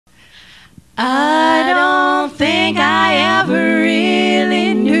I don't think I ever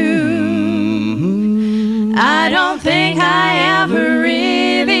really knew. I don't think I ever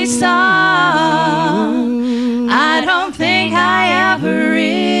really saw. I don't think I ever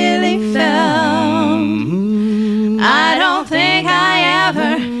really felt. I don't think I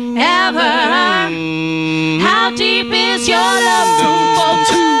ever. How deep is your love?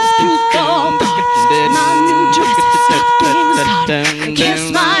 My new dress is getting started. Kiss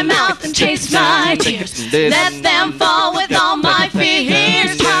my mouth and chase my tears. Let them fall with all my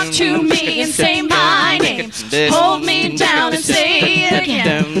fears. Talk to me and say my name. Hold me down and say it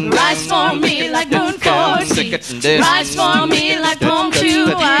again. Rise for me like moon for sea. Rise for me like poem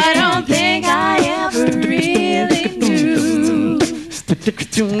two. I don't think I ever really knew.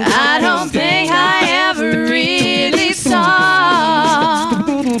 I don't think I ever really saw.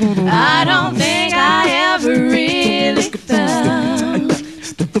 I don't think I ever really felt.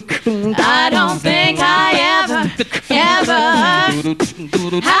 I don't think I ever.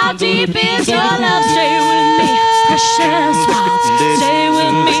 How deep is your love? Stay with me, precious one. Stay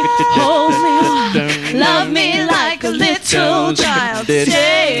with me, hold me one. Love me like a little child.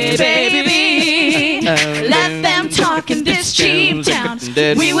 Stay, baby. Let them talk in this cheap town.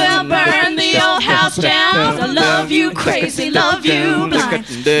 We will burn the old house down. I love you crazy, love you blind,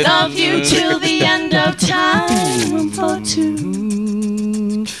 love you till the end of time. Room for two.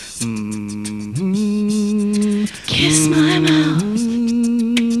 Kiss my mouth.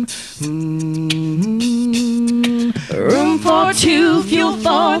 Room for two, fuel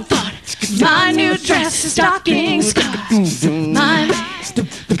for thought. My new dress is stockings cut. My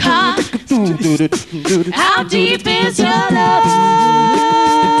car. How deep is your love?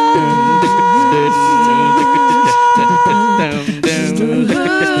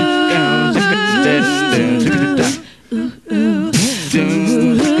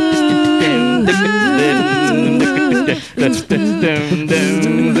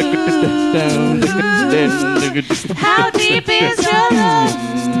 How deep is your love?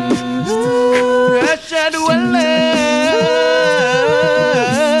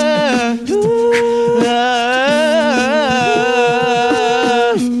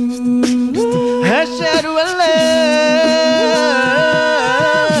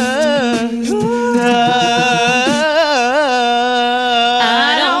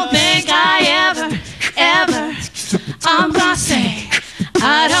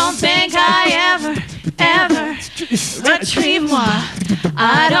 I don't think I ever retrieve moi.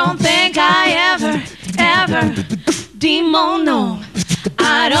 I don't think I ever demono.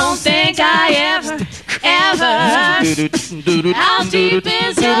 I don't think I ever. How deep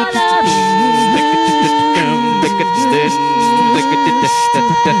is your love?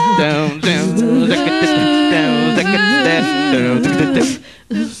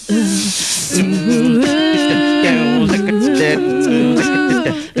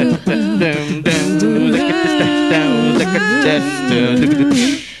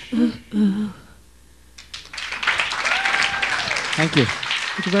 Thank you.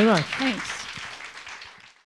 Thank you very much. Thanks.